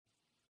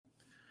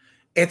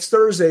It's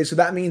Thursday, so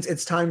that means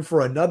it's time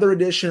for another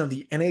edition of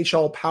the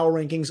NHL Power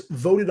Rankings,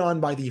 voted on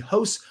by the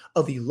hosts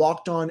of the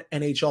Locked On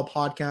NHL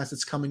podcast.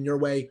 It's coming your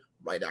way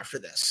right after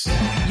this.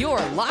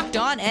 You're Locked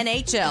On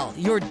NHL,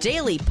 your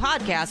daily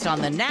podcast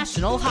on the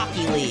National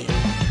Hockey League.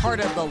 Part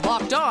of the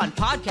Locked On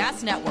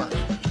Podcast Network,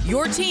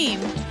 your team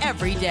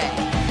every day.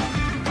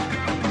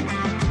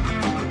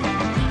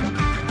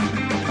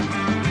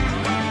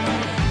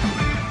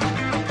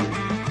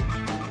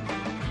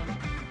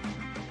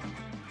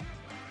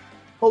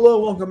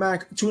 Hello, welcome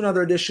back to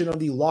another edition of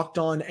the Locked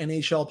On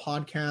NHL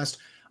podcast.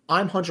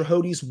 I'm Hunter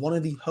Hodes, one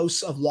of the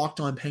hosts of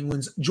Locked On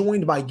Penguins,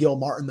 joined by Gil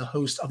Martin, the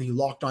host of the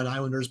Locked On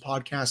Islanders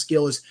podcast.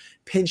 Gil is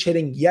pinch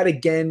hitting yet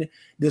again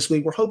this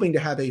week. We're hoping to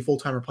have a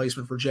full-time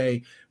replacement for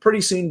Jay pretty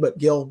soon, but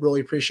Gil,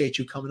 really appreciate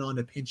you coming on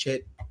to pinch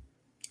hit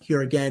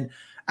here again.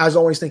 As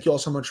always, thank you all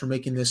so much for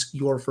making this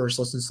your first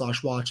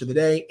listen/watch of the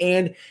day.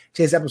 And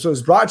today's episode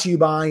is brought to you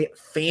by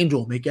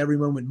FanDuel. Make every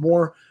moment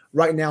more.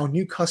 Right now,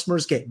 new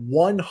customers get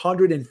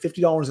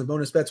 $150 in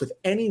bonus bets with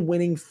any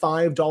winning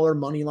 $5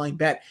 moneyline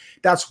bet.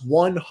 That's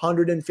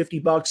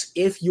 $150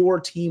 if your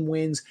team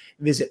wins.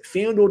 Visit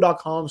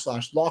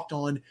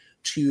FanDuel.com/lockedon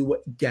to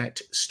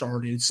get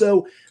started.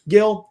 So,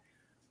 Gil,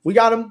 we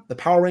got them. The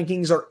power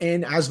rankings are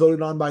in as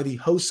voted on by the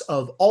hosts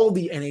of all of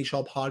the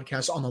NHL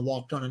podcasts on the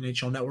Locked On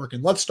NHL Network.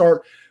 And let's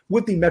start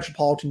with the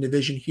Metropolitan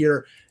Division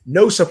here.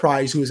 No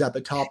surprise who is at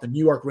the top, the New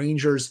York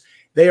Rangers.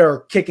 They are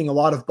kicking a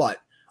lot of butt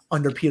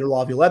under Peter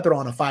Laviolette. They're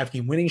on a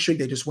 5-game winning streak.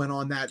 They just went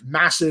on that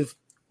massive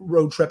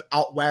road trip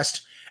out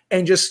west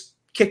and just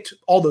kicked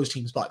all those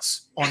teams'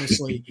 butts,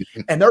 honestly.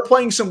 And they're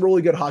playing some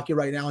really good hockey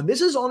right now. And this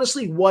is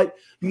honestly what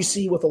you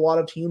see with a lot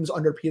of teams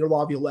under Peter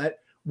Laviolette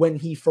when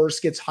he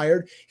first gets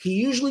hired. He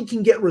usually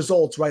can get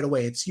results right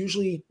away. It's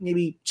usually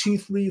maybe 2,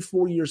 3,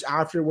 4 years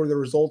after where the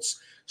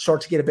results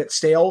start to get a bit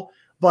stale.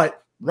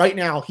 But right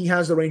now, he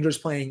has the Rangers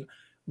playing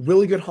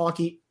really good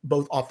hockey,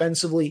 both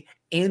offensively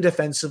and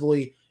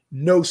defensively.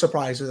 No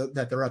surprise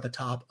that they're at the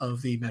top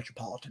of the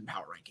Metropolitan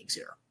Power Rankings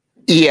here.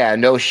 Yeah,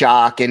 no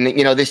shock. And,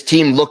 this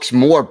team looks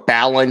more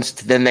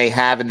balanced than they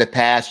have in the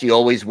past. You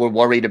always were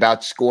worried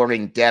about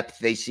scoring depth.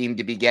 They seem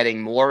to be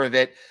getting more of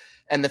it.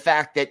 And the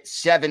fact that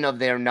 7 of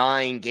their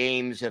 9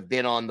 games have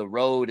been on the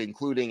road,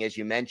 including, as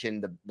you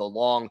mentioned, the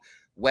long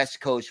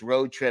West Coast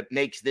road trip,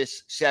 makes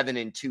this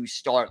 7-2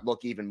 start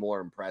look even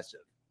more impressive.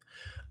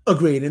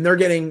 Agreed. And they're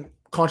getting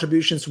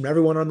contributions from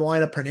everyone on the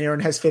lineup.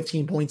 Panarin has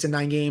 15 points in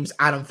 9 games.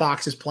 Adam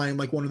Fox is playing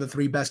like one of the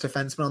 3 best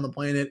defensemen on the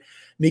planet.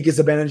 Mika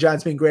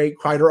Zibanejad's been great.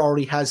 Kreider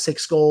already has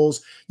 6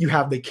 goals. You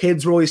have the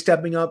kids really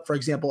stepping up. For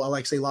example,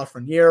 Alexei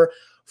Lafreniere,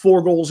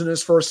 4 goals in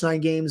his first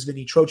 9 games.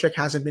 Vinny Trocheck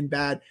hasn't been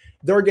bad.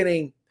 They're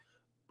getting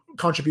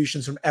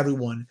contributions from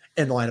everyone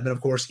in the lineup. And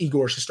of course,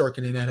 Igor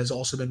Shesterkin has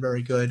also been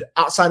very good.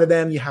 Outside of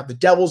them, you have the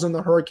Devils and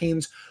the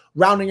Hurricanes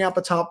rounding out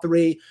the top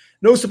 3.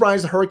 No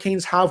surprise, the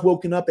Hurricanes have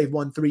woken up. They've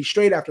won 3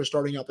 straight after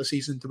starting out the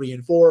season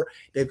 3-4.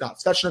 They've got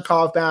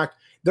Svechnikov back.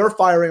 They're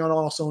firing on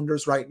all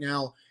cylinders right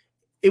now.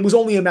 It was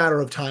only a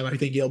matter of time, I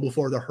think,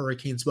 before the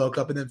Hurricanes woke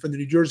up. And then for the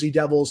New Jersey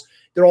Devils,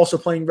 they're also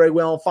playing very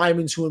well.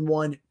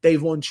 5-2-1.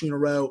 They've won 2 in a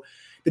row.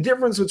 The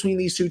difference between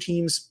these two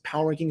teams,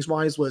 power rankings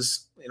wise,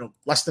 was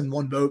less than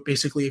 1 vote.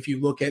 Basically, if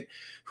you look at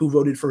who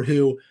voted for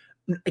who.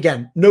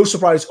 Again, no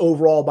surprise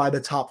overall by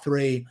the top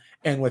 3,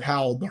 and with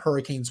how the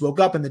Hurricanes woke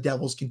up and the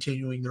Devils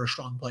continuing their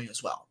strong play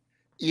as well.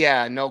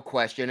 Yeah, no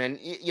question. And,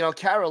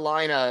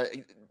 Carolina,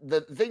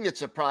 the thing that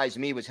surprised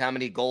me was how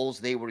many goals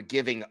they were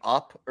giving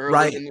up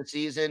early in the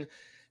season.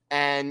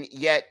 And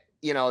yet,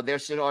 they're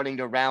starting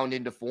to round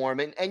into form.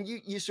 And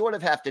you sort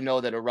of have to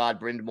know that a Rod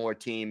Brind'Amour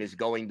team is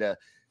going to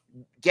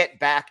get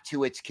back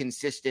to its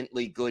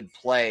consistently good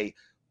play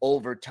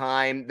over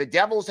time. The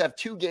Devils have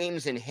 2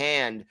 games in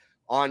hand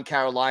on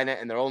Carolina,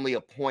 and they're only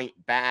a point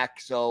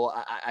back. So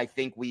I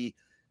think we'll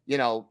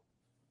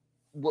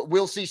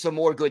see some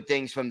more good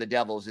things from the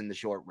Devils in the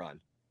short run.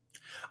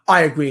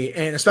 I agree.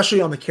 And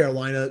especially on the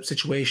Carolina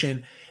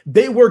situation,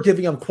 they were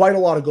giving up quite a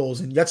lot of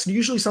goals. And that's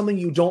usually something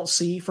you don't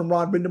see from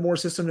Rod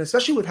Brind'Amour's system, and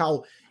especially with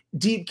how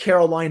deep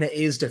Carolina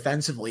is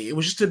defensively. It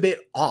was just a bit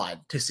odd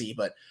to see,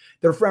 but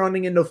they're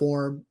rounding into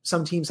form.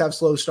 Some teams have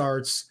slow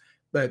starts,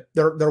 but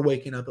they're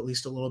waking up at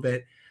least a little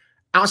bit.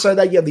 Outside of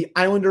that, you have the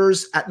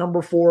Islanders at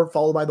number 4,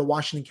 followed by the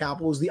Washington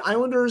Capitals. The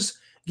Islanders,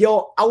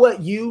 Gil, I'll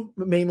let you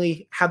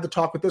mainly have the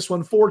talk with this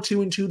one.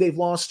 4-2-2. They've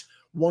lost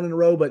 1 in a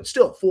row, but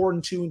still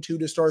 4-2-2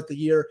 to start the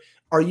year.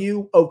 Are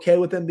you okay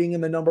with them being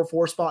in the number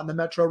 4 spot in the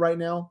Metro right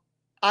now?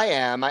 I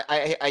am.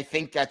 I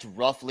think that's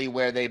roughly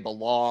where they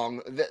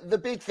belong. The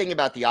big thing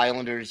about the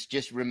Islanders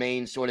just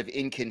remains sort of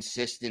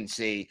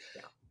inconsistency.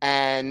 Yeah.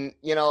 And,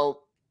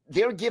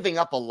 they're giving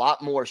up a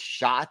lot more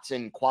shots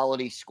and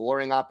quality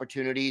scoring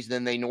opportunities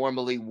than they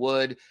normally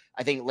would.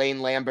 I think Lane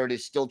Lambert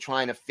is still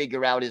trying to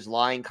figure out his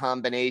line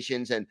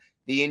combinations, and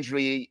the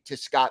injury to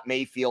Scott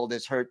Mayfield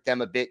has hurt them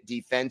a bit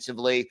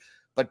defensively.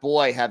 But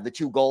boy, have the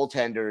 2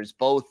 goaltenders,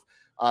 both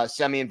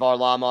Semyon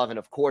Varlamov and,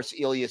 of course,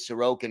 Ilya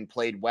Sorokin,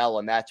 played well,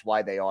 and that's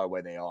why they are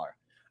where they are.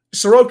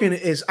 Sorokin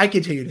is, I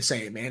continue to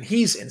say it, man,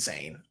 he's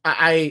insane.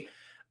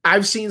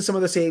 I've seen some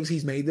of the saves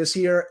he's made this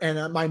year,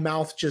 and my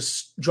mouth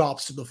just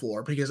drops to the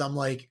floor because I'm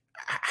like,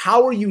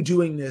 how are you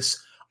doing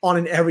this on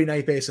an every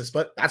night basis?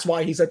 But that's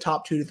why he's a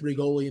top 2 to 3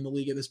 goalie in the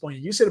league at this point.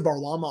 And you said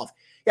Varlamov.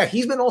 Yeah,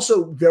 he's been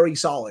also very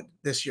solid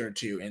this year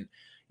too. And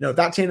if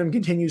that tandem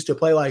continues to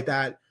play like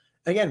that,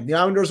 again, the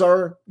Islanders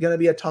are going to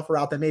be a tougher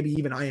out than maybe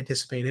even I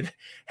anticipated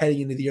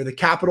heading into the year. The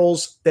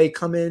Capitals, they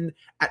come in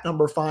at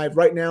number 5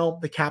 right now.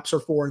 The Caps are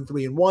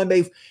 4-3-1.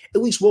 They've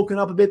at least woken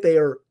up a bit.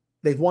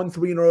 They've won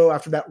 3 in a row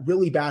after that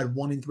really bad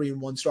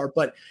 1-3-1 start,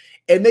 but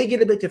it may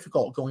get a bit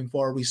difficult going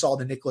forward. We saw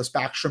the Nicholas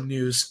Backstrom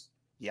news.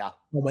 Yeah,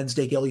 on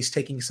Wednesday, Gilly's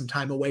taking some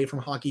time away from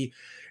hockey,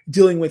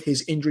 dealing with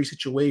his injury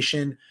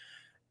situation.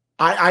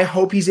 I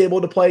hope he's able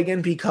to play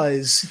again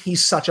because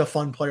he's such a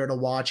fun player to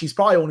watch. He's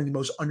probably one of the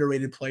most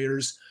underrated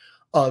players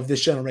of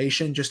this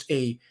generation. Just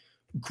a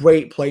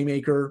great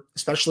playmaker,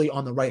 especially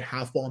on the right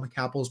half wall in the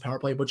Capitals power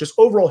play. But just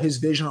overall, his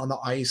vision on the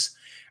ice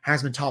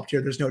has been top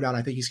tier. There's no doubt.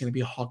 I think he's going to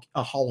be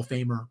a Hall of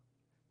Famer.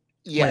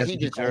 Yeah, he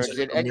deserves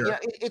it. And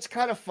it's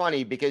kind of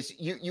funny because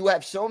you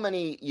have so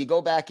many. You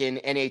go back in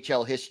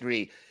NHL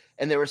history,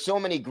 and there are so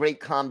many great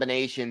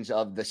combinations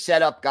of the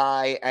setup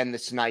guy and the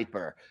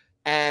sniper.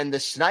 And the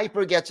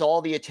sniper gets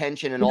all the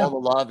attention and all the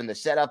love, and the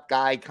setup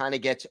guy kind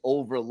of gets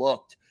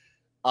overlooked.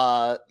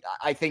 I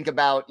think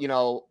about,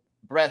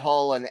 Brett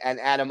Hull and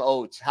Adam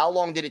Oates. How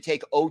long did it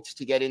take Oates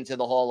to get into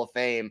the Hall of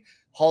Fame?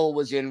 Hull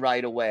was in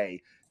right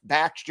away.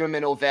 Backstrom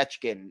and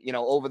Ovechkin,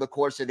 over the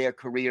course of their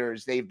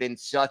careers, they've been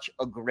such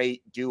a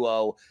great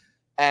duo.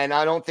 And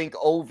I don't think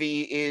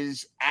Ovi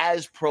is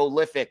as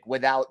prolific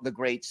without the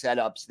great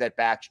setups that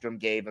Backstrom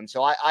gave him.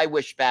 So I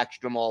wish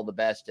Backstrom all the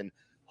best and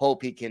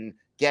hope he can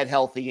get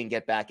healthy and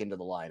get back into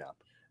the lineup.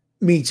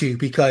 Me too,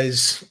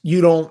 because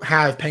you don't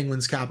have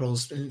Penguins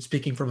Capitals. And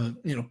speaking from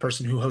a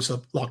person who hosts a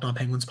Locked On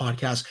Penguins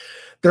podcast,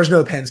 there's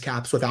no Pens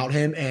Caps without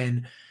him.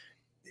 And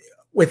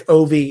with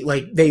Ovi,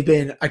 like they've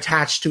been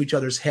attached to each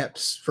other's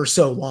hips for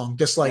so long,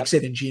 just like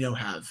Sid and Gino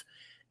have.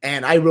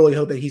 And I really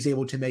hope that he's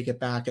able to make it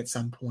back at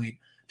some point.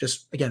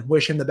 Just again,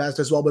 wish him the best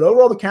as well. But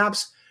overall, the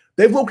Caps,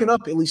 they've woken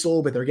up at least a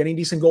little bit. They're getting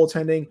decent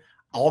goaltending.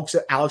 Alex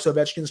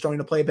Ovechkin starting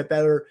to play a bit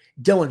better.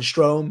 Dylan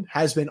Strome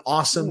has been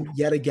awesome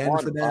yet again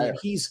for them. Fire.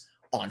 He's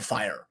on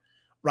fire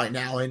right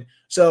now. And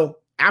so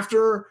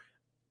after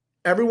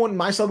everyone,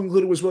 myself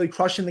included, was really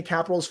crushing the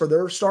Capitals for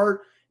their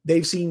start,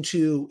 they've seemed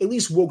to at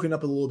least woken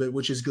up a little bit,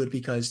 which is good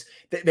because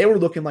they were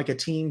looking like a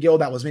team, Gil,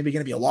 that was maybe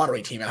going to be a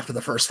lottery team after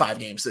the first 5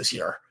 games this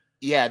year.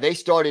 Yeah, they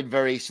started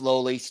very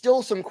slowly.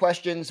 Still some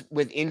questions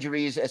with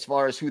injuries as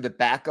far as who the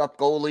backup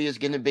goalie is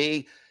going to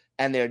be.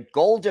 And their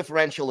goal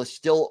differential is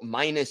still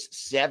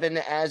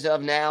 -7 as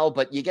of now,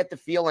 but you get the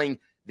feeling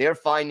they're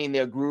finding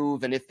their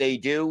groove. And if they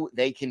do,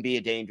 they can be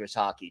a dangerous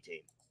hockey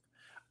team.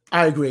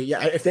 I agree.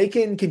 Yeah. If they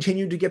can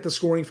continue to get the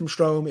scoring from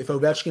Strome, if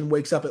Ovechkin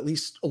wakes up at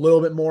least a little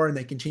bit more and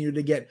they continue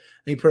to get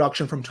a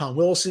production from Tom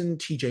Wilson,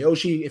 TJ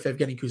Oshie, if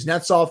Evgeny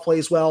Kuznetsov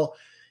plays well,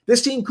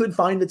 this team could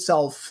find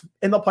itself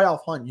in the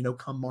playoff hunt,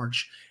 come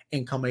March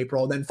and come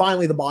April. And then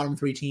finally, the bottom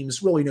 3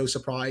 teams, really no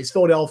surprise,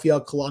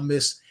 Philadelphia,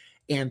 Columbus,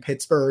 and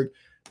Pittsburgh.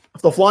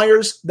 The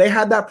Flyers, they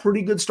had that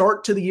pretty good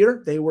start to the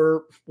year. They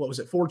were,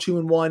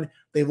 4-2-1.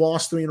 They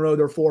lost 3 in a row.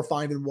 They're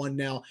 4-5-1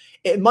 now.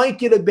 It might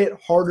get a bit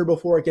harder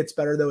before it gets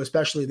better, though,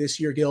 especially this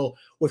year, Gil,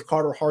 with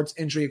Carter Hart's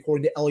injury,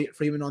 according to Elliot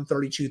Friedman on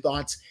 32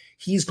 Thoughts.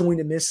 He's going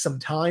to miss some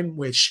time,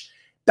 which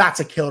that's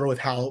a killer with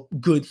how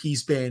good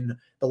he's been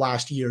the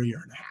last year and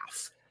a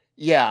half.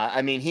 Yeah,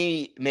 I mean,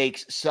 he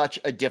makes such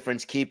a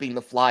difference keeping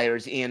the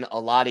Flyers in a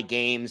lot of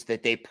games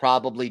that they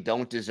probably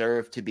don't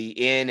deserve to be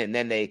in, and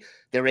then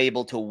they're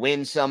able to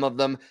win some of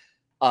them.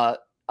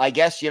 I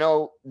guess,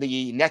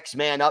 the next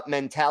man up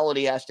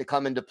mentality has to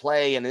come into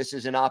play, and this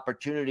is an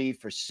opportunity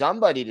for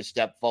somebody to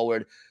step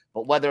forward.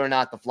 But whether or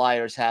not the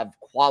Flyers have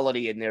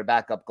quality in their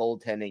backup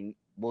goaltending,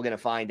 we're going to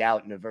find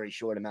out in a very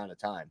short amount of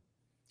time.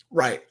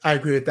 Right. I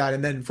agree with that.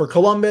 And then for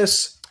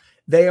Columbus,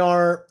 they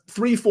are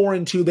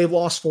 3-4-2. They've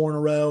lost 4 in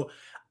a row.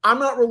 I'm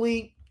not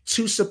really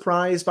too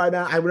surprised by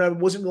that. I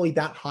wasn't really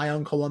that high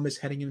on Columbus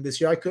heading into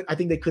this year. I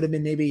think they could have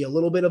been maybe a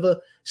little bit of a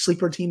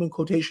sleeper team in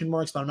quotation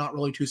marks, but I'm not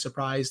really too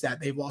surprised that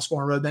they've lost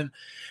 4 in a row. Then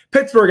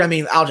Pittsburgh, I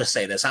mean, I'll just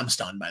say this. I'm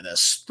stunned by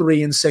this.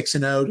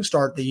 3-6-0 to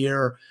start the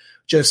year.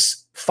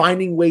 Just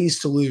finding ways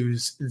to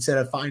lose instead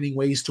of finding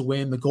ways to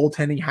win. The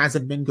goaltending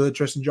hasn't been good.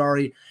 Tristan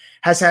Jarry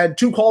has had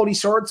 2 quality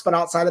starts, but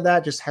outside of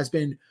that, just has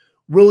been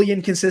really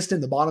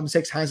inconsistent. The bottom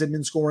 6 hasn't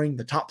been scoring.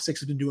 The top 6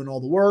 have been doing all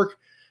the work.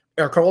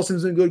 Erik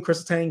Karlsson's been good,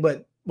 Chris Letang,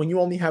 but when you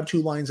only have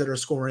 2 lines that are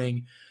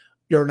scoring,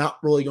 you're not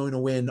really going to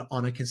win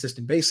on a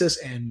consistent basis.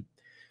 And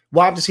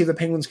we'll have to see if the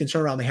Penguins can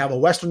turn around. They have a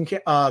Western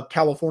Canada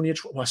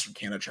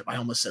trip. I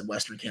almost said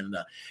Western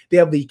Canada. They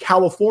have the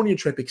California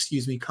trip,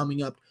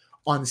 coming up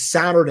on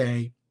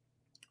Saturday,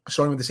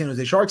 starting with the San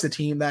Jose Sharks, a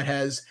team that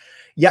has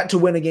yet to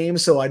win a game.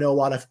 So I know a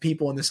lot of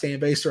people in this fan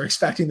base are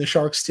expecting the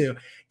Sharks to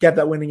get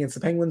that win against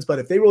the Penguins. But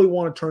if they really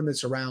want to turn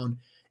this around,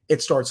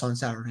 it starts on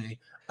Saturday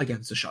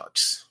against the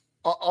Sharks.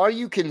 Are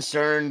you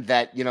concerned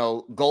that,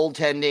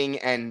 goaltending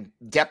and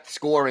depth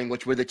scoring,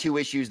 which were the two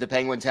issues the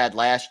Penguins had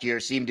last year,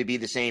 seem to be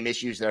the same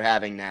issues they're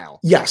having now?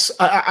 Yes,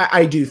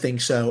 I do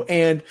think so.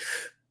 And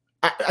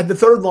the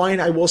third line,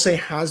 I will say,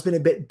 has been a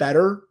bit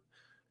better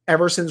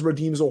ever since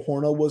Radim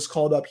Zohorna was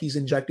called up. He's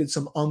injected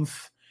some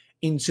oomph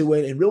into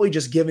it and really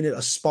just given it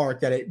a spark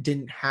that it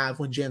didn't have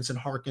when Jansen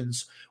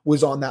Harkins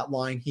was on that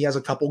line. He has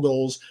a couple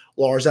goals.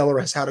 Lars Eller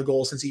has had a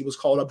goal since he was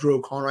called up. Drew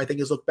O'Connor, I think,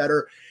 has looked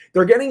better.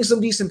 They're getting some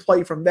decent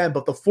play from them,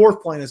 but the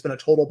fourth line has been a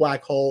total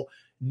black hole.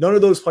 None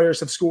of those players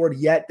have scored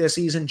yet this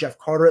season. Jeff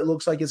Carter, it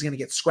looks like, is going to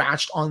get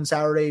scratched on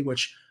Saturday,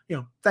 which,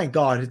 thank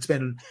God. It's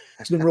been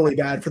really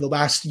bad for the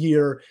last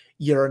year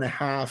and a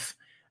half.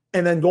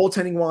 And then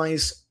goaltending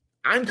wise,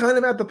 I'm kind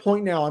of at the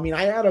point now. I mean,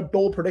 I had a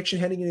bold prediction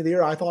heading into the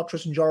year. I thought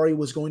Tristan Jarry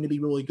was going to be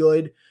really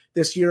good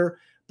this year,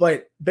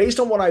 but based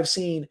on what I've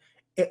seen,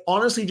 it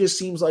honestly just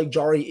seems like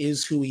Jarry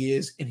is who he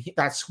is, and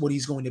that's what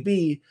he's going to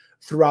be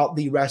throughout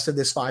the rest of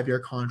this 5-year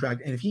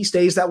contract. And if he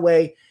stays that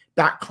way,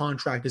 that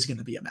contract is going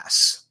to be a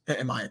mess,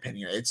 in my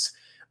opinion. It's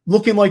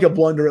looking like a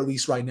blunder, at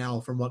least right now,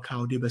 from what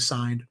Kyle Dubas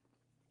signed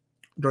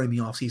during the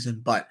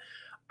offseason. But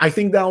I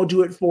think that'll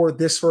do it for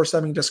this first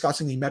segment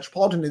discussing the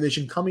Metropolitan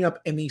Division. Coming up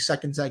in the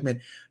second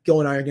segment, Gil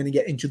and I are going to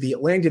get into the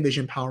Atlantic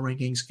Division power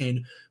rankings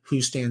and who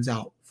stands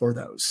out for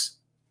those.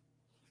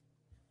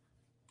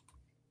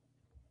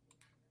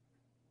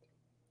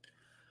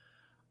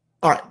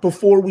 All right,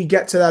 before we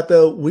get to that,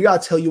 though, we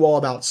got to tell you all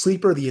about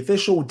Sleeper, the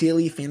official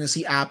daily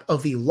fantasy app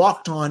of the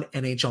Locked On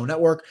NHL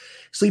Network.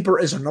 Sleeper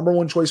is our number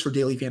one choice for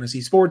daily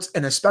fantasy sports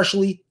and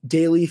especially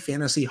daily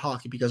fantasy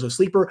hockey, because with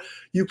Sleeper,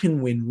 you can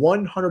win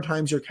 100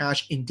 times your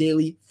cash in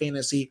daily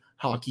fantasy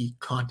hockey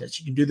contests.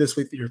 You can do this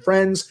with your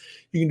friends.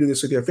 You can do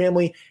this with your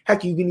family.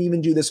 Heck, you can even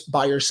do this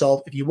by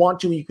yourself if you want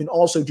to. You can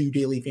also do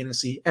daily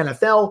fantasy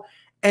NFL,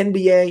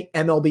 NBA,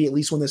 MLB, at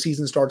least when the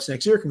season starts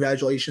next year.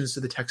 Congratulations to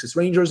the Texas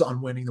Rangers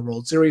on winning the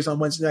World Series on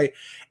Wednesday night.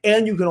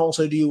 And you can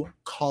also do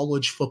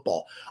college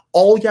football.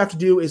 All you have to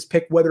do is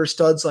pick whether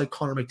studs like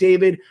Connor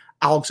McDavid,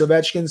 Alex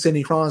Ovechkin,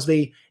 Sidney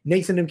Crosby,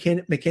 Nathan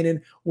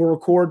McKinnon will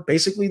record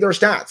basically their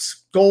stats.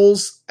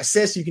 Goals,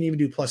 assists, you can even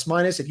do plus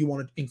minus if you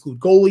want to include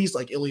goalies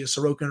like Ilya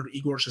Sorokin or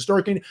Igor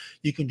Shesterkin.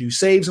 You can do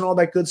saves and all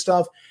that good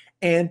stuff.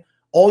 And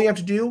all you have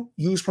to do,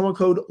 use promo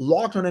code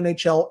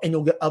LOCKEDONNHL, and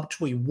you'll get up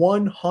to a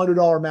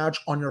 $100 match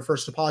on your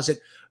first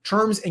deposit.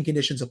 Terms and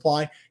conditions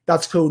apply.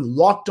 That's code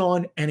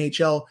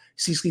LOCKEDONNHL.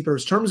 See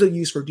Sleeper's terms of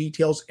use for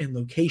details and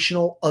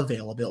locational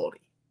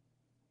availability.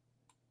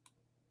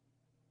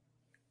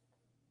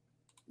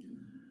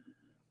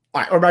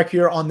 All right, we're back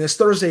here on this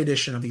Thursday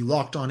edition of the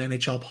Locked On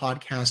NHL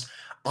podcast.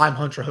 I'm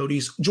Hunter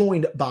Hodes,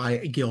 joined by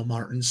Gil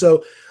Martin.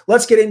 So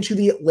let's get into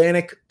the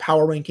Atlantic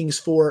Power Rankings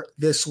for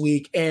this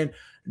week. And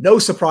no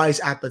surprise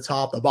at the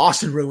top, the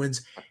Boston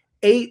Bruins,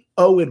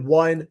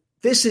 8-0-1.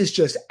 This is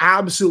just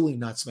absolutely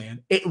nuts,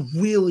 man. It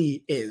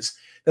really is.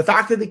 The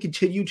fact that they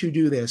continue to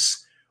do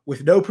this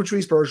with no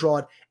Patrice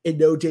Bergeron and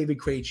no David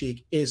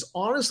Krejci is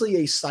honestly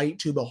a sight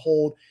to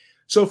behold.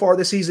 So far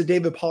this season,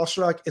 David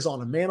Pastrnak is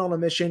on a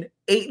mission.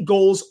 8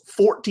 goals,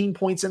 14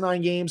 points in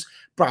 9 games.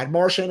 Brad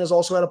Marchand has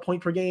also had a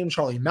point per game.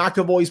 Charlie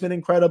McAvoy's been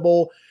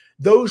incredible.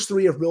 Those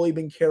three have really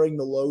been carrying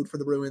the load for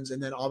the Bruins.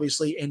 And then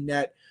obviously in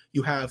net,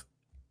 you have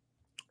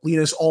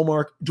Linus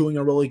Ullmark doing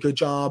a really good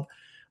job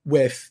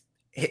with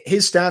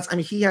his stats. I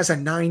mean, he has a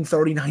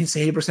 .939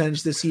 save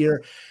percentage this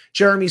year.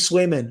 Jeremy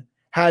Swayman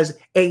has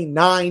a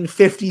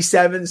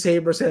 .957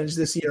 save percentage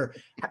this year.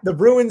 The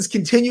Bruins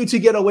continue to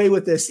get away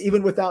with this,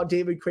 even without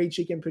David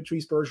Krejci and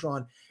Patrice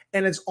Bergeron.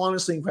 And it's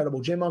honestly incredible.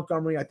 Jim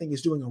Montgomery, I think,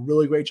 is doing a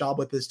really great job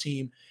with this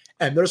team.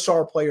 And their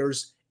star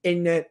players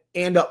in net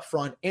and up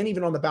front, and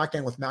even on the back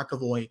end with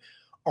McAvoy,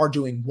 are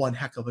doing one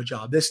heck of a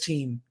job. This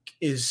team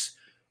is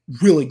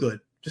really good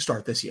to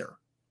start this year.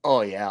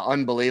 Oh, yeah.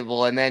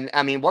 Unbelievable. And then,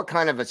 I mean, what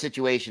kind of a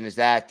situation is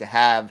that to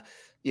have,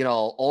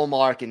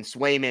 Ullmark and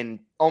Swayman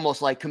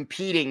almost like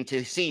competing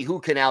to see who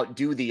can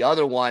outdo the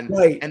other one.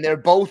 Right. And they're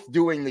both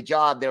doing the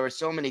job. There are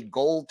so many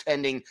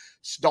goaltending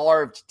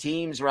starved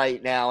teams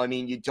right now. I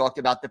mean, you talked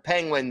about the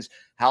Penguins.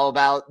 How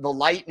about the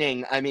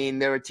Lightning? I mean,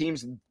 there are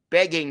teams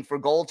begging for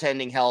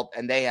goaltending help,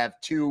 and they have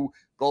 2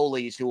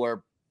 goalies who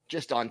are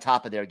just on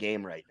top of their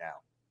game right now.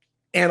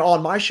 And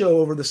on my show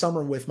over the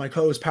summer with my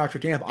co-host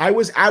Patrick Amp, I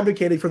was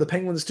advocating for the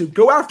Penguins to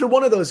go after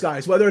one of those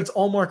guys, whether it's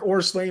Ullmark or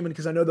Swayman,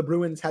 because I know the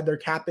Bruins had their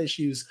cap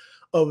issues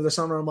over the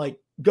summer. I'm like,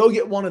 go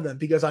get one of them,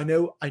 because I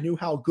knew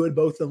how good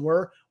both of them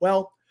were.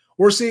 Well,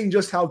 we're seeing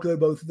just how good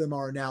both of them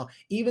are now.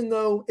 Even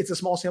though it's a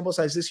small sample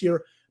size this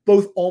year,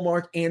 both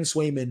Ullmark and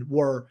Swayman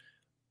were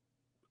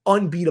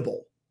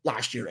unbeatable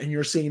last year, and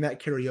you're seeing that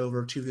carry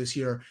over to this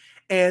year.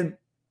 And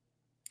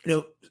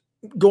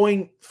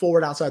going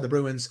forward outside the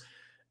Bruins,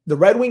 the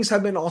Red Wings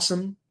have been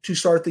awesome to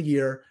start the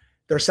year.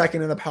 They're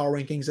second in the power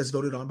rankings as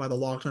voted on by the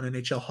Locked On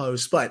NHL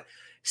hosts. But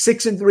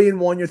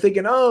 6-3-1, you're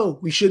thinking, oh,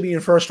 we should be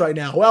in first right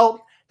now.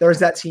 Well, there's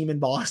that team in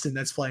Boston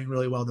that's playing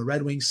really well. The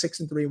Red Wings,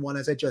 6-3-1,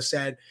 as I just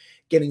said,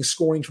 getting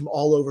scoring from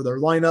all over their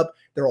lineup.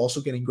 They're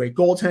also getting great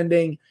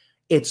goaltending.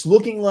 it's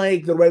looking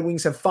like the Red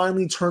Wings have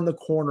finally turned the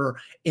corner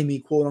in the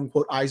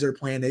quote-unquote Yzer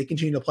plan. They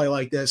continue to play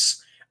like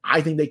this.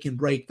 I think they can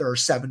break their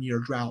 7-year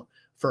drought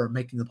for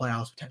making the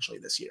playoffs potentially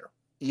this year.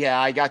 Yeah,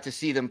 I got to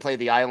see them play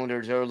the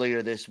Islanders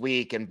earlier this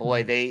week, and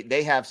boy,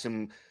 they have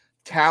some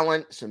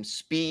talent, some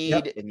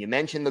speed, and you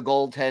mentioned the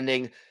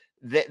goaltending.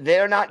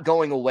 They're not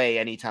going away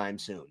anytime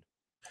soon.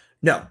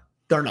 No,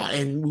 they're not.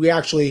 And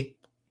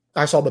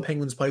I saw the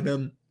Penguins play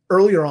them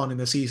earlier on in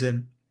the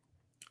season,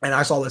 and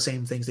I saw the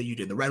same things that you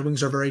did. The Red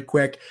Wings are very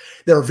quick.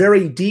 They're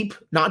very deep,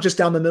 not just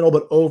down the middle,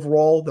 but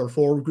overall, their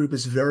forward group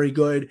is very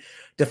good.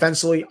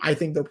 Defensively, I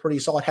think they're pretty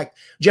solid. Heck,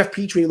 Jeff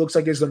Petrie looks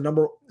like is their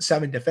number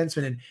 7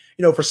 defenseman.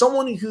 And, for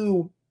someone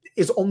who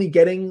is only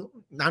getting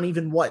not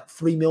even,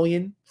 $3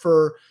 million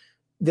for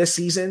this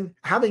season,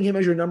 having him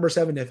as your number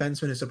 7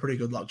 defenseman is a pretty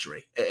good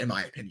luxury, in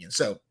my opinion.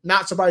 So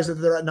not surprised that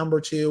they're at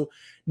number 2.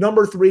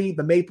 Number 3,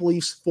 the Maple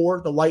Leafs.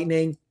 4, the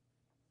Lightning.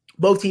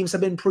 Both teams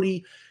have been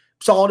pretty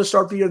solid to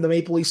start the year. The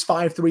Maple Leafs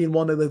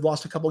 5-3-1. They've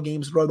lost a couple of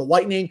games in a row. The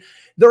Lightning,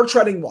 they're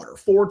treading water.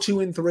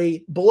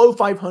 4-2-3, below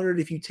 500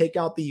 if you take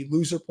out the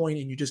loser point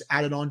and you just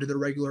add it on to their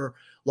regular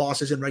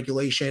losses in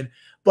regulation.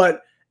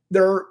 But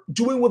they're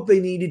doing what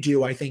they need to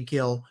do, I think,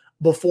 Gil,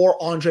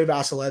 before Andrei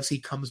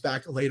Vasilevskiy comes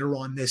back later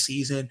on this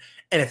season.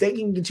 And if they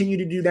can continue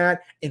to do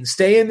that and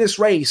stay in this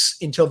race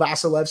until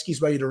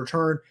Vasilevsky's ready to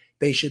return,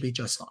 they should be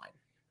just fine.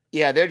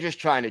 Yeah, they're just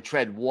trying to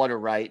tread water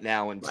right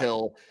now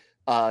until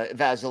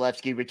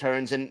Vasilevskiy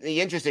returns. And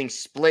the interesting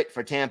split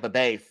for Tampa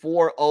Bay,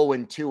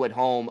 4-0-2 at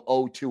home,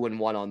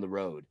 0-2-1 on the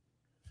road.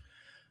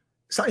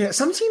 So, yeah,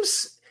 some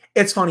teams,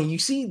 it's funny. You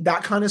see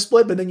that kind of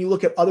split, but then you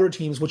look at other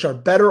teams which are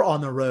better on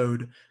the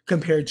road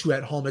compared to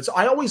at home.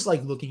 I always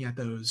like looking at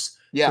those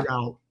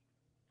throughout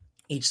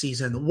each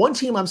season. The one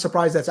team I'm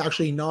surprised that's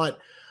actually not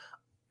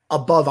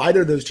above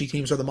either of those two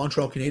teams are the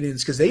Montreal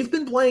Canadiens, because they've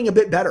been playing a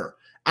bit better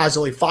as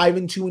only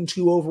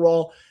 5-2-2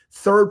 overall.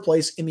 3rd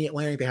place in the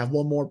Atlantic. They have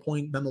 1 more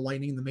point than the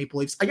Lightning and the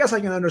Maple Leafs. I guess I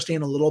can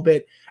understand a little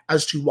bit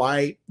as to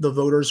why the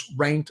voters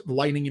ranked the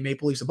Lightning and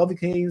Maple Leafs above the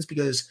Canadiens,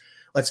 because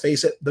let's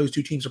face it, those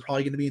two teams are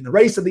probably going to be in the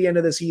race at the end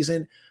of the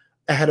season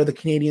ahead of the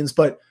Canadiens.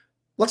 But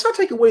let's not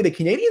take away the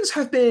Canadiens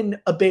have been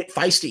a bit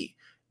feisty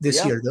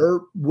this year. They're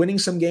winning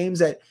some games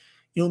that,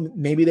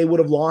 maybe they would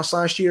have lost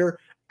last year.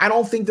 I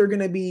don't think they're going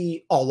to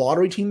be a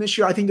lottery team this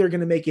year. I think they're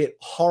going to make it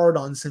hard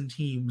on some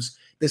teams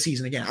this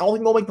season again. I don't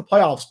think they'll make the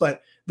playoffs,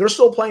 but they're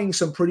still playing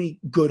some pretty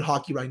good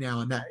hockey right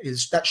now, and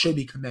that should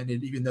be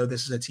commended, even though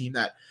this is a team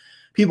that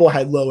people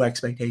had low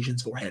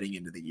expectations for heading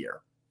into the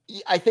year.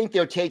 I think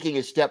they're taking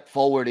a step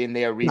forward in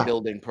their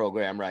rebuilding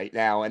program right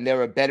now, and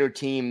they're a better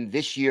team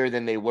this year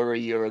than they were a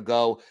year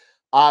ago.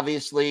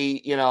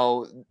 Obviously,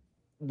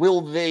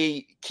 will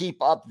they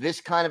keep up this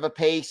kind of a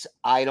pace?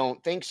 I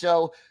don't think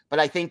so, but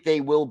I think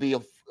they will be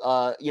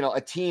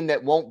a team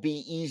that won't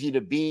be easy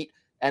to beat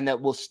and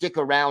that will stick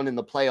around in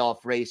the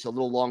playoff race a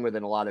little longer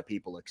than a lot of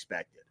people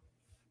expected.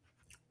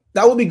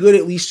 That would be good,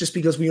 at least just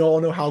because we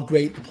all know how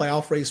great the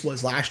playoff race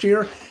was last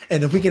year.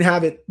 And if we can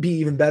have it be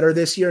even better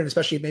this year, and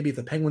especially maybe if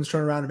the Penguins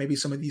turn around and maybe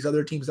some of these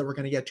other teams that we're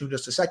going to get to in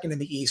just a second in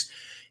the East,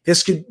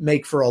 this could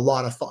make for a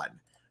lot of fun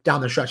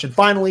down the stretch. And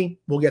finally,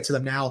 we'll get to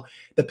them now.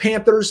 The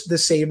Panthers, the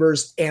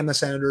Sabres, and the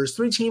Senators,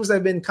 3 teams that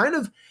have been kind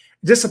of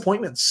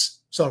disappointments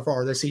so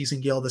far this season,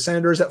 Gil. The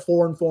Senators at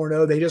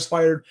 4-4-0. They just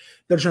fired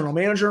their general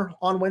manager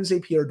on Wednesday,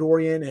 Pierre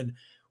Dorian, and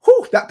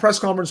that press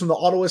conference from the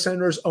Ottawa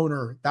Senators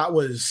owner, that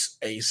was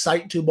a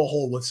sight to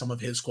behold with some of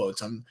his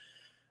quotes. I'm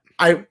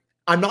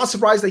not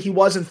surprised that he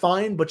wasn't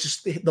fine, but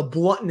just the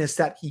bluntness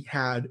that he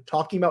had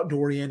talking about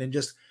Dorian and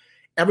just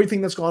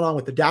everything that's gone on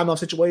with the Dadonov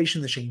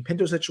situation, the Shane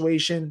Pinto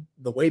situation,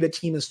 the way the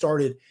team has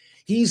started,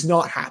 he's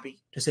not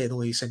happy, to say the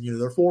least. And,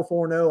 they're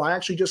 4-4-0. I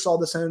actually just saw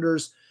the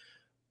Senators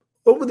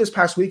over this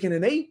past weekend,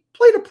 and they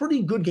played a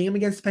pretty good game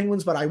against the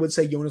Penguins, but I would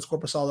say Jonas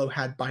Korpisalo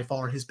had by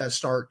far his best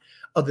start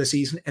of the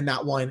season in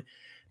that one.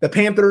 The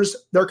Panthers,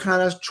 they're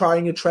kind of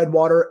trying to tread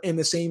water in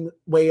the same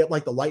way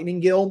like the Lightning,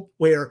 Gil,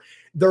 where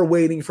they're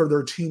waiting for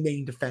their 2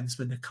 main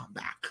defensemen to come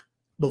back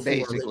before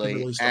they can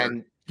really start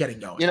getting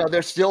going.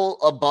 They're still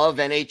above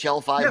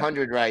NHL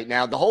 500 right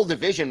now. The whole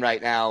division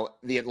right now,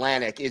 the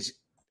Atlantic, is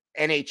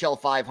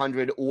NHL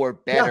 500 or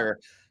better.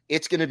 Yeah.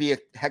 It's going to be a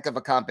heck of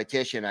a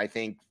competition. I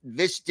think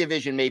this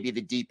division may be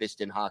the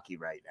deepest in hockey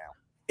right now.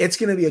 It's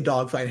going to be a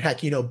dogfight.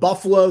 Heck,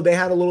 Buffalo, they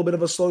had a little bit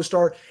of a slow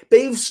start.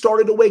 They've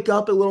started to wake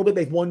up a little bit.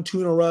 They've won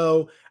 2 in a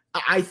row.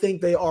 I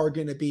think they are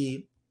going to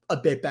be a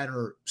bit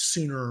better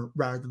sooner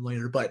rather than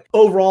later. But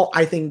overall,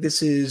 I think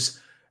this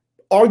is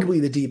arguably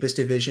the deepest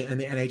division in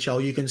the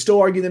NHL. You can still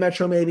argue the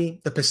Metro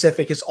maybe. The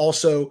Pacific is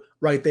also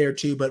right there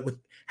too. But with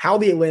how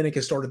the Atlantic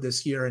has started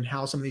this year and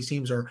how some of these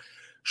teams are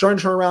starting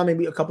to turn around,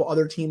 maybe a couple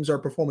other teams are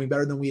performing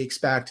better than we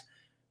expect.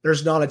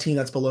 There's not a team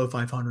that's below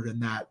 500,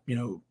 and that,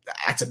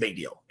 that's a big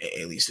deal,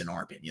 at least in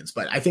our opinions.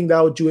 But I think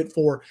that would do it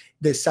for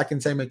this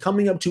second segment.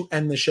 Coming up to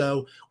end the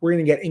show, we're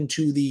going to get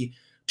into the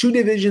 2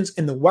 divisions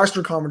in the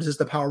Western Conferences,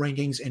 the Power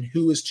Rankings, and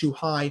who is too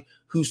high,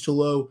 who's too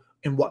low,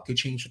 and what could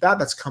change with that.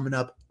 That's coming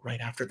up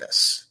right after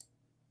this.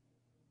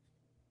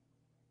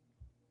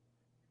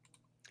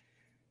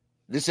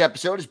 This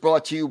episode is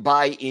brought to you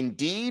by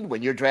Indeed.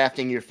 When you're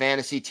drafting your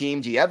fantasy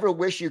team, do you ever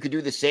wish you could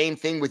do the same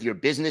thing with your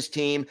business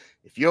team?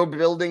 If you're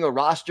building a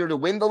roster to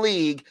win the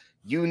league,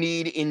 you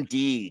need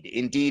Indeed.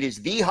 Indeed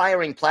is the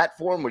hiring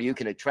platform where you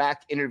can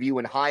attract, interview,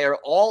 and hire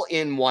all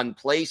in one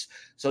place.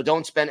 So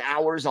don't spend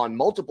hours on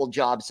multiple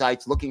job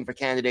sites looking for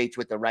candidates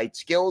with the right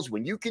skills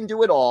when you can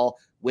do it all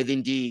with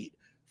Indeed.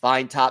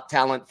 Find top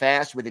talent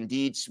fast with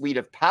Indeed's suite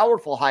of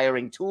powerful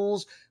hiring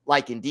tools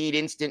like Indeed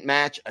Instant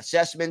Match,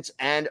 assessments,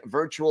 and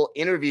virtual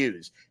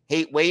interviews.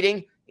 Hate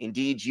waiting?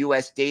 Indeed's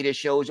U.S. data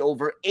shows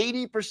over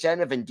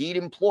 80% of Indeed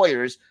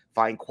employers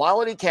find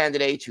quality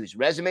candidates whose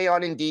resume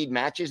on Indeed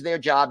matches their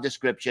job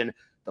description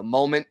the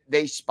moment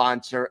they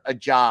sponsor a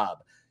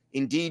job.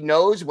 Indeed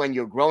knows when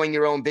you're growing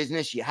your own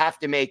business, you have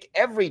to make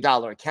every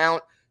dollar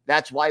count.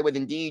 That's why with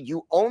Indeed,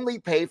 you only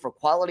pay for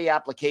quality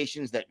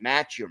applications that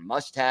match your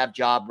must-have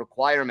job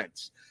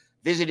requirements.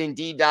 Visit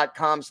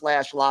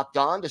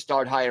Indeed.com/lockedon to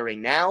start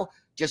hiring now.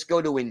 Just go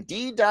to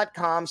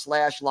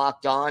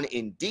Indeed.com/lockedon,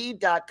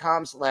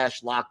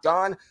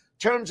 Indeed.com/lockedon.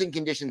 Terms and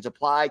conditions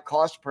apply.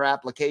 Cost per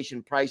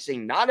application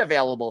pricing not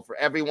available for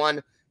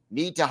everyone.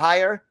 Need to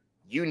hire?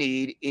 You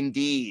need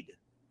Indeed.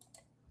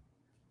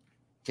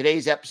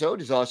 Today's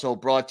episode is also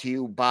brought to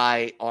you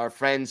by our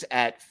friends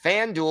at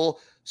FanDuel.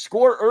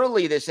 Score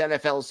early this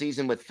NFL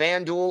season with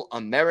FanDuel,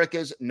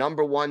 America's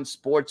 #1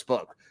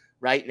 sportsbook.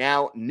 Right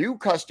now, new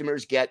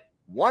customers get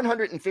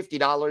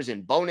 $150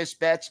 in bonus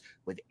bets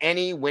with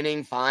any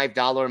winning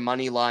 $5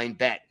 money line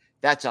bet.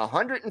 That's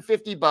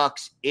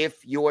 $150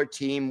 if your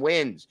team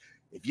wins.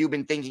 If you've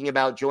been thinking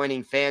about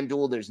joining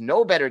FanDuel, there's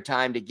no better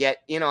time to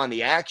get in on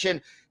the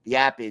action. The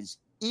app is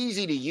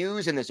easy to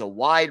use, and there's a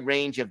wide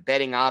range of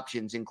betting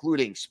options,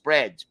 including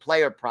spreads,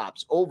 player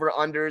props,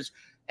 over-unders,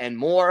 and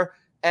more.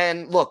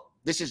 And look,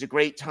 this is a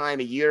great time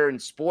of year in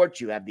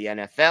sports. You have the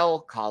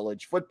NFL,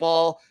 college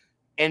football,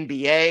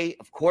 NBA,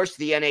 of course,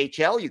 the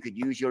NHL. You could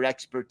use your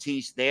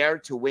expertise there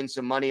to win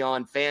some money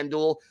on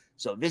FanDuel.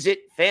 So visit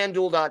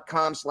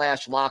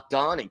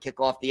FanDuel.com/lockedon and kick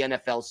off the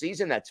NFL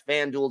season. That's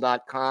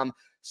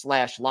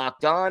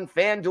FanDuel.com/lockedon.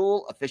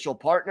 FanDuel, official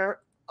partner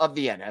of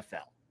the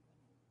NFL.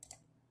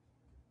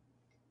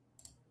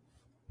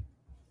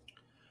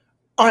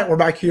 All right, we're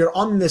back here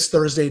on this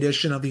Thursday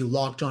edition of the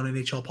Locked On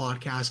NHL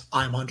podcast.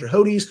 I'm Hunter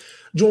Hodes,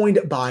 joined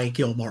by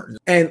Gil Martin.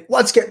 And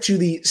let's get to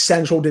the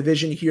Central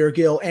Division here,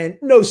 Gil. And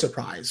no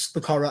surprise,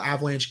 the Colorado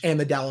Avalanche and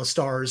the Dallas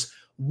Stars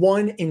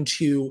 1 and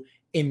 2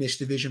 in this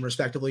division,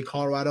 respectively.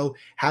 Colorado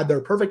had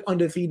their perfect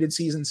undefeated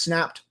season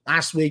snapped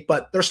last week,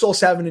 but they're still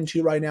 7 and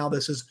 2 right now.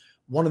 This is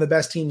one of the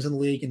best teams in the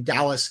league. And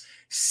Dallas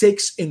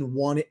 6 and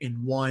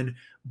 1.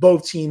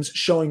 Both teams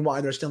showing why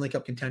they're Stanley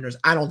Cup contenders.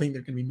 I don't think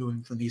they're going to be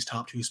moving from these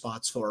top 2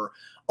 spots for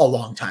a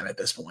long time at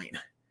this point.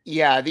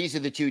 Yeah, these are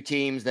the two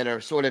teams that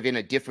are sort of in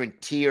a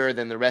different tier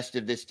than the rest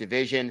of this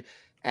division.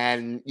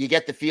 And you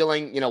get the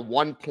feeling,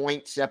 1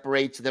 point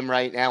separates them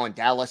right now, and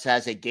Dallas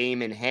has a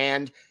game in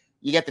hand.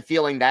 You get the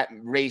feeling that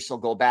race will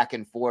go back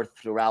and forth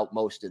throughout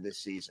most of this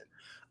season.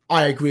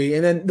 I agree.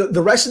 And then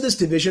the rest of this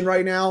division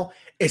right now,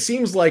 it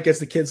seems like, as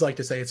the kids like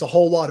to say, it's a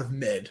whole lot of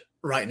mid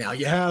right now.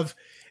 You have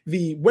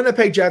the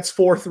Winnipeg Jets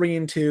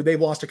 4-3-2. They've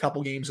lost a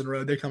couple games in a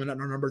row. They're coming out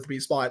in our number 3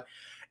 spot.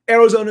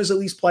 Arizona's at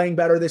least playing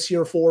better this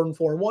year,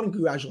 4-4-1.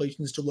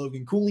 Congratulations to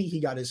Logan Cooley. He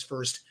got his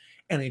first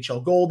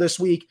NHL goal this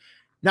week.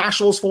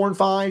 Nashville's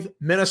 4-5.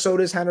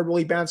 Minnesota's had a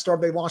really bad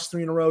start. They lost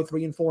 3 in a row,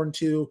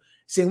 3-4-2.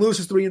 St. Louis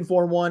is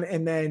 3-4-1,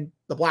 and then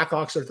the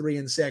Blackhawks are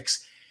 3-6.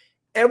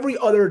 Every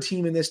other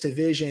team in this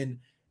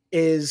division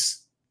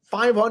is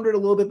 500, a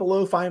little bit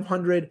below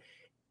 500.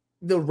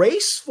 The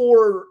race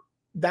for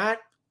that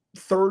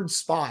third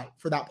spot,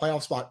 for that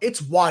playoff spot,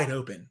 it's wide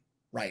open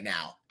right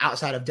now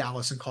outside of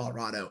Dallas and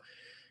Colorado.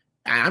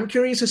 I'm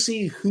curious to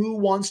see who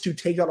wants to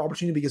take that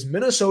opportunity, because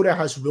Minnesota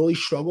has really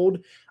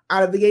struggled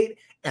out of the gate,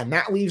 and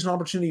that leaves an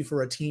opportunity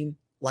for a team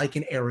like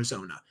an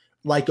Arizona,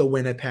 like a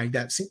Winnipeg,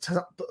 that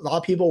a lot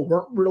of people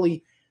weren't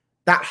really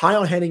that high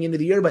on heading into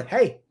the year, but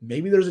hey,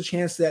 maybe there's a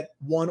chance that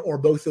one or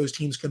both those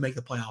teams could make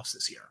the playoffs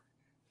this year.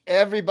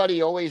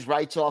 Everybody always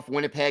writes off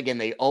Winnipeg, and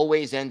they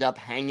always end up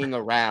hanging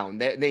around.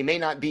 They may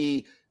not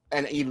be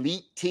an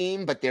elite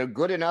team, but they're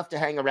good enough to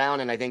hang around,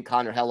 and I think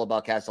Connor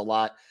Hellebuck has a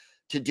lot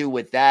to do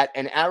with that.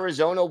 And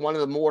Arizona, one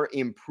of the more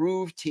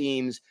improved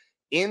teams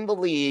in the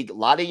league, a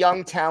lot of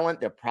young talent.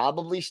 They're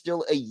probably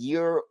still a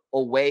year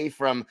away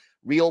from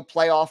real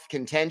playoff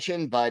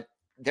contention, but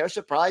they're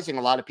surprising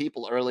a lot of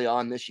people early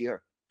on this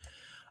year.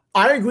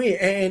 I agree.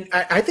 And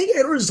I think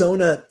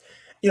Arizona,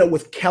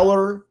 with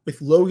Keller,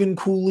 with Logan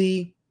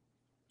Cooley,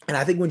 and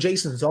I think when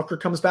Jason Zucker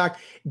comes back,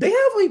 they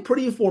have a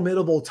pretty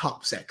formidable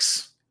top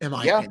 6. In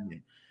my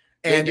opinion.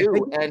 And they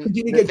do. And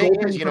the thing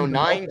is,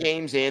 9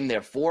 games in,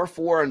 they're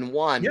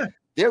 4-4-1. Yeah.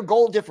 Their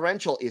goal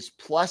differential is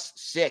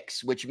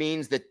 +6, which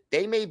means that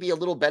they may be a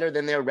little better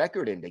than their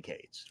record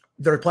indicates.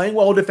 They're playing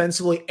well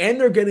defensively,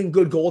 and they're getting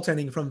good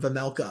goaltending from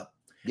Vejmelka.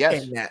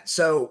 Yes. In that.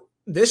 So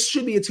this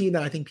should be a team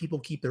that I think people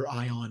keep their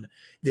eye on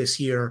this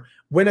year.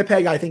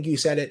 Winnipeg, I think you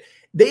said it,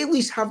 they at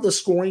least have the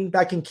scoring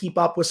that can keep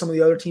up with some of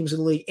the other teams in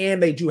the league,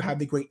 and they do have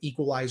the great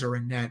equalizer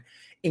in net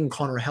in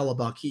Connor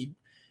Hellebuck.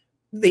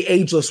 The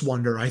ageless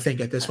wonder, I think,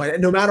 at this point.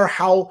 No matter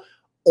how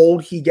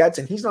old he gets,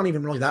 and he's not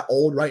even really that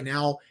old right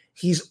now,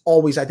 he's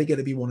always, I think, going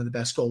to be one of the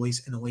best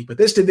goalies in the league. But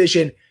this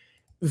division,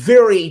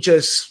 very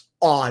just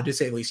odd, to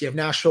say the least. You have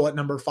Nashville at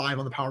number 5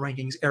 on the power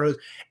rankings.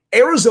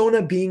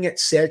 Arizona being at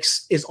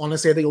 6 is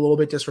honestly, I think, a little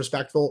bit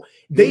disrespectful.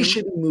 They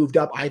should be moved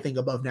up, I think,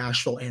 above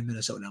Nashville and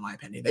Minnesota, in my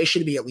opinion. They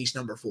should be at least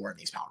number 4 in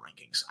these power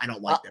rankings. I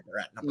don't like that they're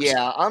at number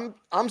 6.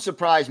 I'm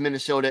surprised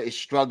Minnesota is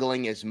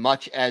struggling as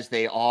much as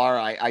they are.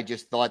 I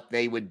just thought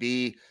they would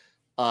be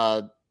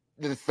the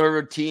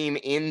third team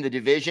in the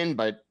division,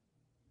 but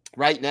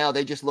right now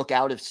they just look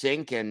out of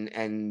sync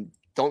and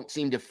haven't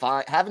seemed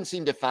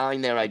to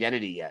find their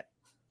identity yet.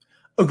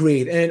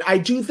 Agreed. And I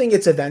do think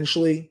it's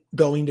eventually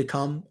going to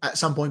come at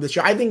some point this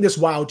year. I think this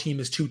Wild team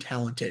is too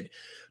talented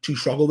to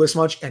struggle this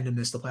much and to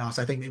miss the playoffs.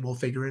 I think they will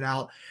figure it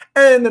out.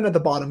 And then at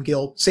the bottom,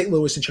 Gil, St.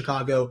 Louis and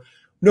Chicago,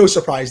 no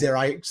surprise there.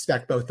 I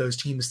expect both those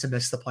teams to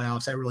miss the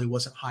playoffs. I really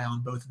wasn't high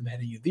on both of them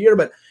heading into the year,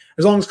 but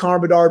as long as Connor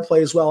Bedard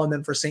plays well, and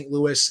then for St.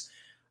 Louis,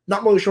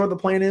 not really sure what the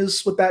plan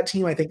is with that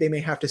team. I think they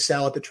may have to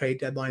sell at the trade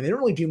deadline. They don't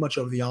really do much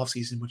over the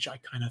offseason, which I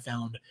kind of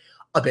found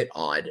a bit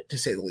odd, to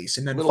say the least.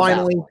 And then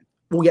finally,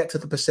 we'll get to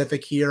the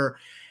Pacific here,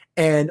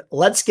 and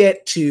let's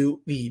get to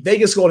the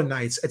Vegas Golden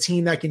Knights, a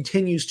team that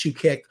continues to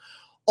kick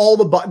all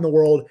the butt in the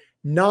world,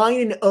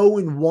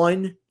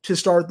 9-0-1 to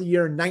start the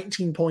year,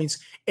 19 points.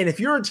 And if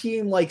you're a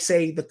team like,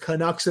 say, the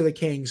Canucks or the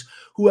Kings,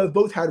 who have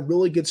both had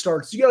really good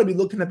starts, you got to be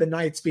looking at the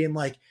Knights being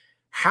like,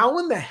 how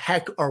in the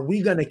heck are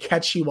we going to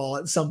catch you all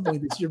at some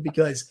point this year?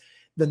 Because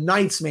the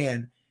Knights,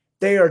 man,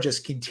 they are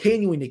just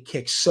continuing to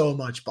kick so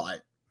much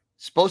butt.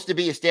 Supposed to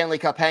be a Stanley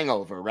Cup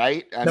hangover,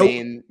 right? I Nope.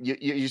 mean,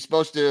 you're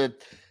supposed to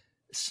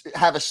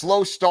have a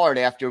slow start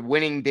after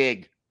winning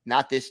big.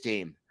 Not this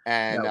team.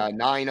 And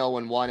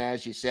 9-0-1,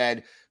 as you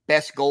said,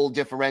 best goal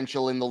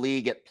differential in the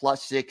league at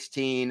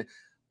 +16.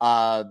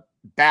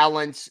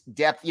 Balance,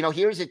 depth.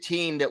 Here's a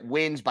team that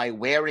wins by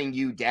wearing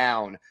you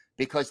down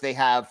because they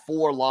have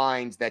 4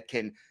 lines that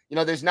can,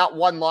 there's not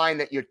one line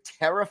that you're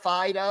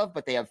terrified of,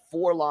 but they have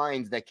 4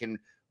 lines that can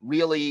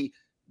really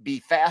be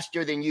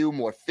faster than you,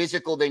 more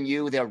physical than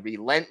you. They're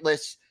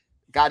relentless.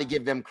 Got to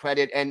give them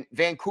credit. And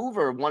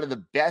Vancouver, one of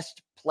the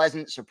best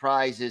pleasant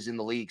surprises in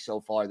the league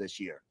so far this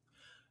year.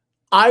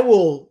 I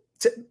will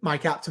tip my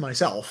cap to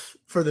myself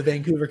for the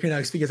Vancouver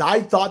Canucks because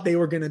I thought they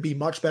were going to be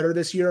much better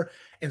this year.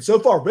 And so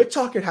far, Rick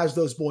Tocchet has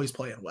those boys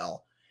playing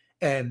well.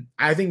 And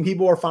I think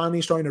people are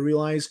finally starting to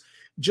realize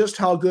just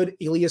how good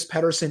Elias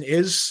Pettersson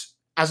is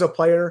as a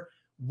player,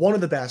 one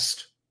of the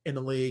best in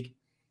the league.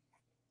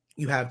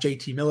 You have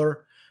JT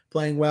Miller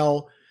playing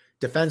well.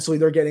 Defensively,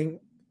 they're getting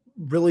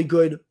really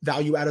good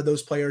value out of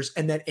those players.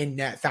 And then in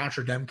net,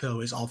 Thatcher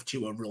Demko is off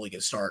to a really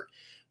good start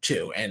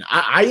too. And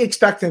I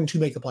expect them to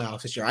make the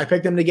playoffs this year. I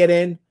picked them to get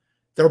in.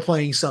 They're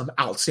playing some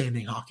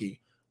outstanding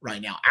hockey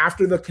right now.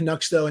 After the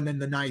Canucks, though, and then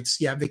the Knights,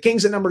 you have the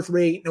Kings at number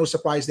 3. No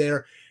surprise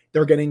there.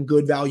 They're getting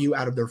good value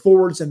out of their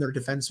forwards and their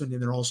defensemen,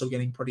 and they're also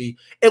getting pretty,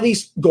 at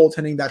least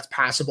goaltending that's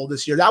passable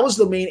this year. That was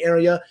the main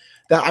area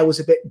that I was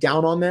a bit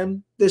down on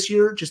them this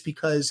year, just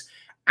because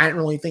I didn't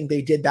really think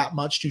they did that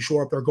much to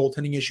shore up their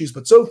goaltending issues.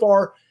 But so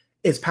far,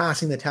 it's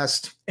passing the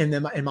test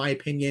in my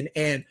opinion.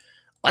 And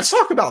let's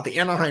talk about the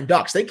Anaheim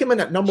Ducks. They come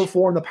in at number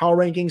 4 in the power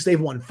rankings. They've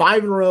won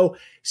 5 in a row,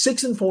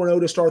 6-4-0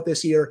 to start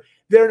this year.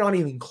 They're not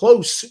even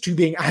close to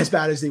being as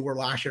bad as they were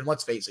last year. And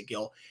let's face it,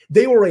 Gil,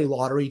 they were a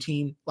lottery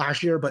team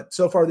last year, but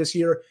so far this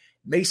year,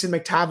 Mason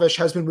McTavish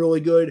has been really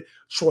good.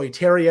 Troy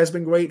Terry has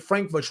been great.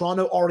 Frank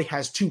Vatrano already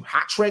has 2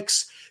 hat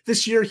tricks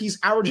this year. He's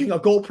averaging a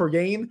goal per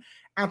game.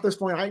 At this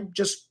point, I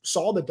just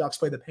saw the Ducks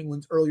play the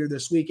Penguins earlier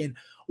this week. And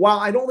while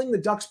I don't think the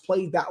Ducks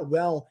played that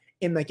well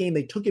in that game,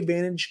 they took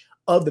advantage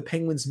of the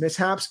Penguins'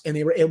 mishaps, and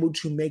they were able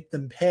to make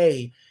them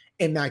pay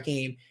in that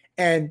game.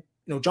 And,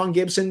 John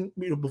Gibson,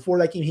 before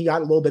that game, he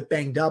got a little bit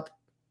banged up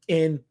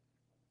in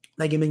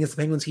that game against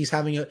the Penguins. He's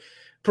having a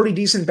pretty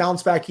decent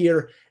bounce back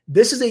here.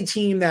 This is a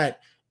team that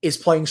is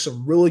playing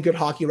some really good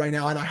hockey right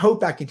now, and I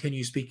hope that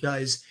continues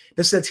because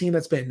this is a team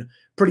that's been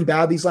pretty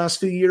bad these last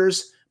few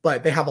years,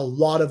 but they have a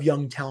lot of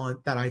young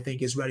talent that I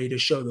think is ready to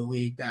show the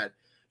league that,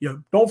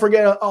 don't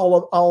forget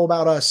all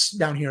about us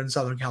down here in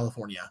Southern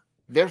California.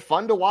 They're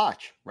fun to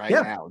watch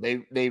now.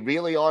 They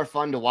really are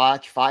fun to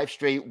watch. 5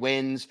 straight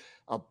wins,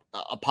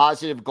 a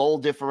positive goal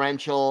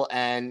differential,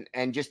 and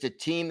just a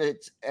team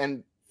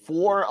and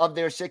 4 of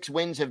their 6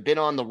 wins have been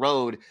on the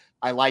road.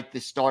 I like the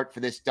start for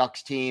this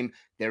Ducks team.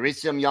 There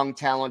is some young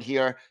talent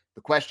here.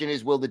 The question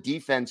is, will the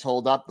defense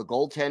hold up? The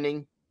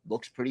goaltending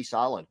looks pretty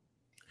solid.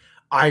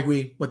 I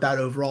agree with that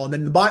overall. And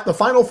then the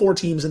final 4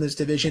 teams in this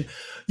division,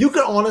 you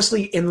could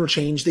honestly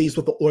interchange these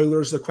with the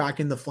Oilers, the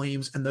Kraken, the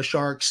Flames, and the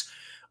Sharks.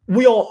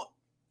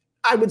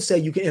 I would say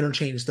you can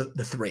interchange the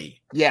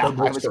 3. Yeah, I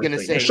was going to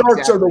say. The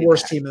Sharks are the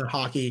worst team in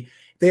hockey.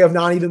 They have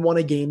not even won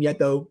a game yet,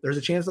 though. There's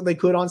a chance that they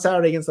could on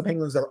Saturday against the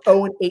Penguins. They're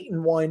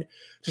 0-8-1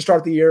 to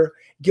start the year.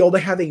 Gil,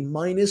 they have a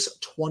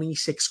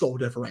 -26 goal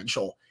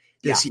differential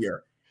this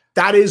year.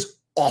 That is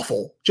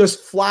awful,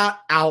 just flat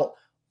out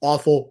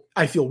awful.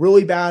 I feel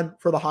really bad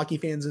for the hockey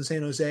fans in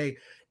San Jose,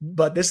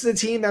 but this is a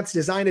team that's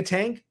designed to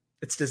tank.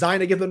 It's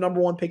designed to get the number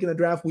one pick in the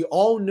draft. We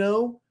all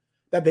know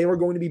that they were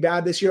going to be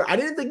bad this year. I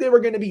didn't think they were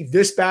going to be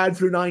this bad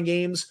through 9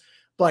 games,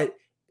 but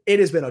it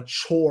has been a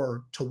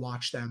chore to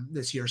watch them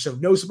this year. So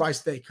no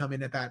surprise that they come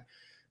in at that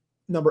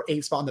number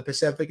 8 spot in the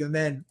Pacific. And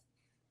then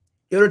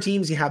the other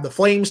teams, you have the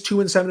Flames,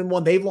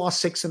 2-7-1. They've lost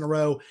 6 in a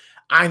row.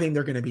 I think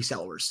they're going to be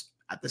sellers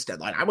at this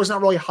deadline. I was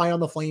not really high on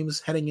the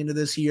Flames heading into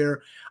this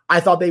year. I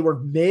thought they were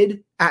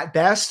mid at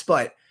best,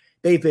 but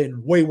they've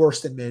been way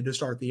worse than mid to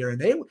start the year.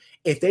 And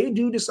if they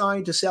do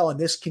decide to sell and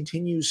this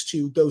continues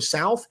to go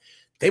south,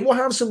 they will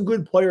have some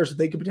good players that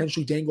they could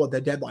potentially dangle at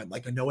the deadline,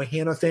 like a Noah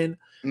Hannafin,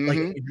 like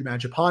an Andrew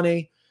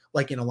Mangiapane,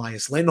 like an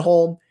Elias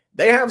Lindholm.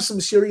 They have some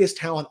serious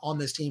talent on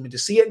this team, and to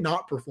see it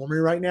not performing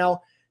right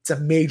now, it's a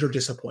major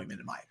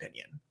disappointment in my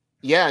opinion.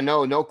 Yeah,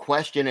 no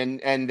question.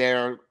 And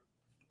their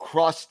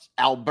crust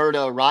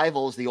Alberta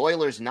rivals, the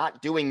Oilers,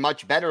 not doing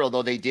much better,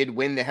 although they did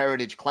win the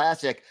Heritage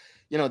Classic.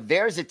 You know,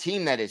 there's a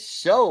team that is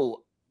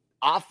so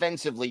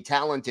offensively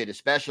talented,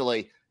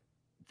 especially.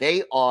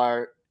 They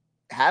are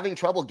having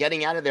trouble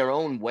getting out of their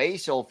own way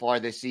so far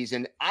this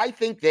season. I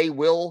think they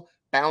will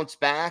bounce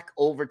back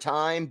over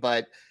time,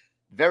 but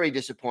very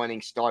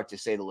disappointing start to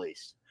say the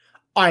least.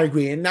 I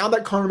agree. And now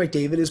that Connor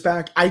McDavid is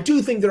back, I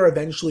do think they're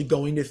eventually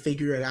going to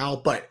figure it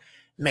out. But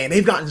man,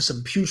 they've gotten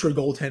some putrid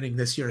goaltending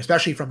this year,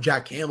 especially from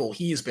Jack Campbell.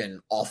 He's been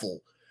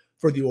awful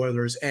for the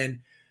Oilers. And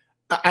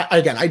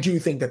I do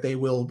think that they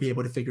will be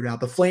able to figure it out.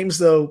 The Flames,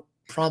 though,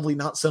 probably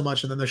not so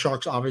much. And then the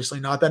Sharks, obviously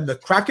not. Then the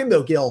Kraken,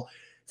 though, Gil,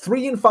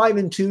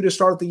 3-5-2 to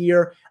start the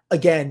year.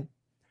 Again,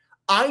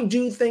 I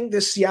do think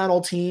this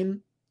Seattle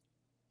team,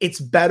 it's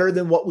better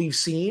than what we've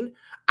seen.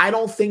 I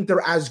don't think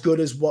they're as good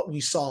as what we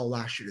saw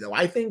last year, though.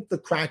 I think the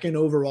Kraken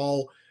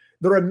overall,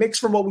 they're a mix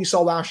from what we saw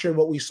last year and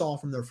what we saw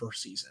from their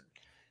first season.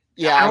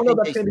 Yeah, I don't know if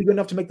that's going to be good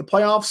enough to make the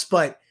playoffs,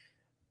 but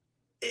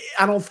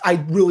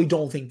I really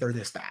don't think they're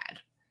this bad.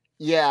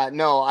 Yeah,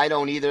 no, I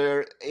don't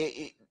either.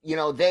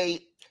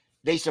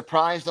 They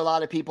surprised a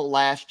lot of people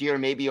last year,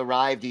 maybe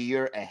arrived a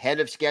year ahead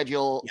of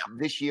schedule. Yeah.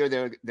 This year,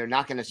 they're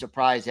not going to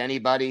surprise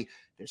anybody.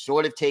 They're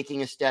sort of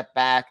taking a step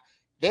back.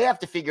 They have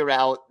to figure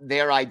out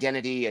their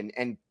identity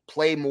and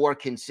play more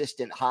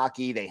consistent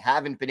hockey. They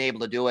haven't been able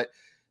to do it.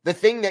 The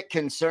thing that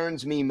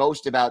concerns me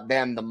most about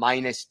them, the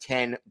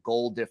 -10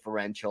 goal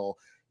differential,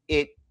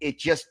 it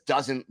just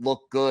doesn't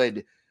look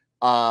good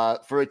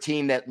for a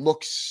team that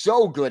looked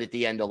so good at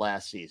the end of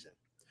last season.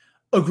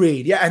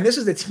 Agreed. Yeah, and this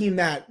is the team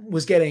that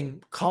was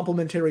getting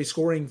complimentary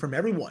scoring from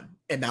everyone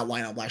in that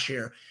lineup last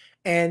year.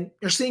 And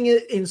you're seeing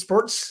it in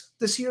spurts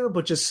this year,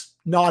 but just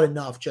not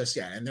enough just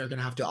yet. And they're going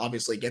to have to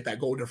obviously get that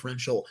goal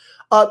differential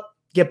up,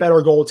 get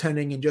better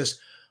goaltending, and just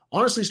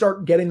honestly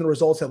start getting the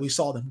results that we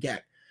saw them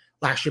get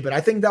last year. But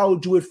I think that will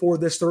do it for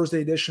this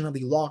Thursday edition of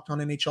the Locked On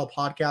NHL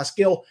podcast.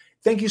 Gil,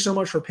 thank you so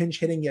much for pinch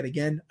hitting yet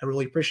again. I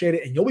really appreciate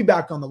it. And you'll be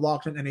back on the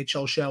Locked On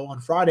NHL show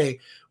on Friday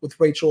with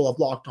Rachel of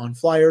Locked On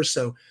Flyers.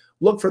 So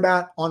look for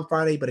that on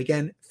Friday. But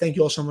again, thank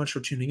you all so much for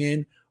tuning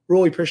in.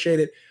 Really appreciate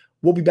it.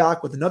 We'll be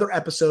back with another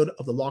episode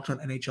of the Locked On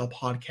NHL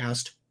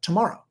podcast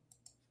tomorrow.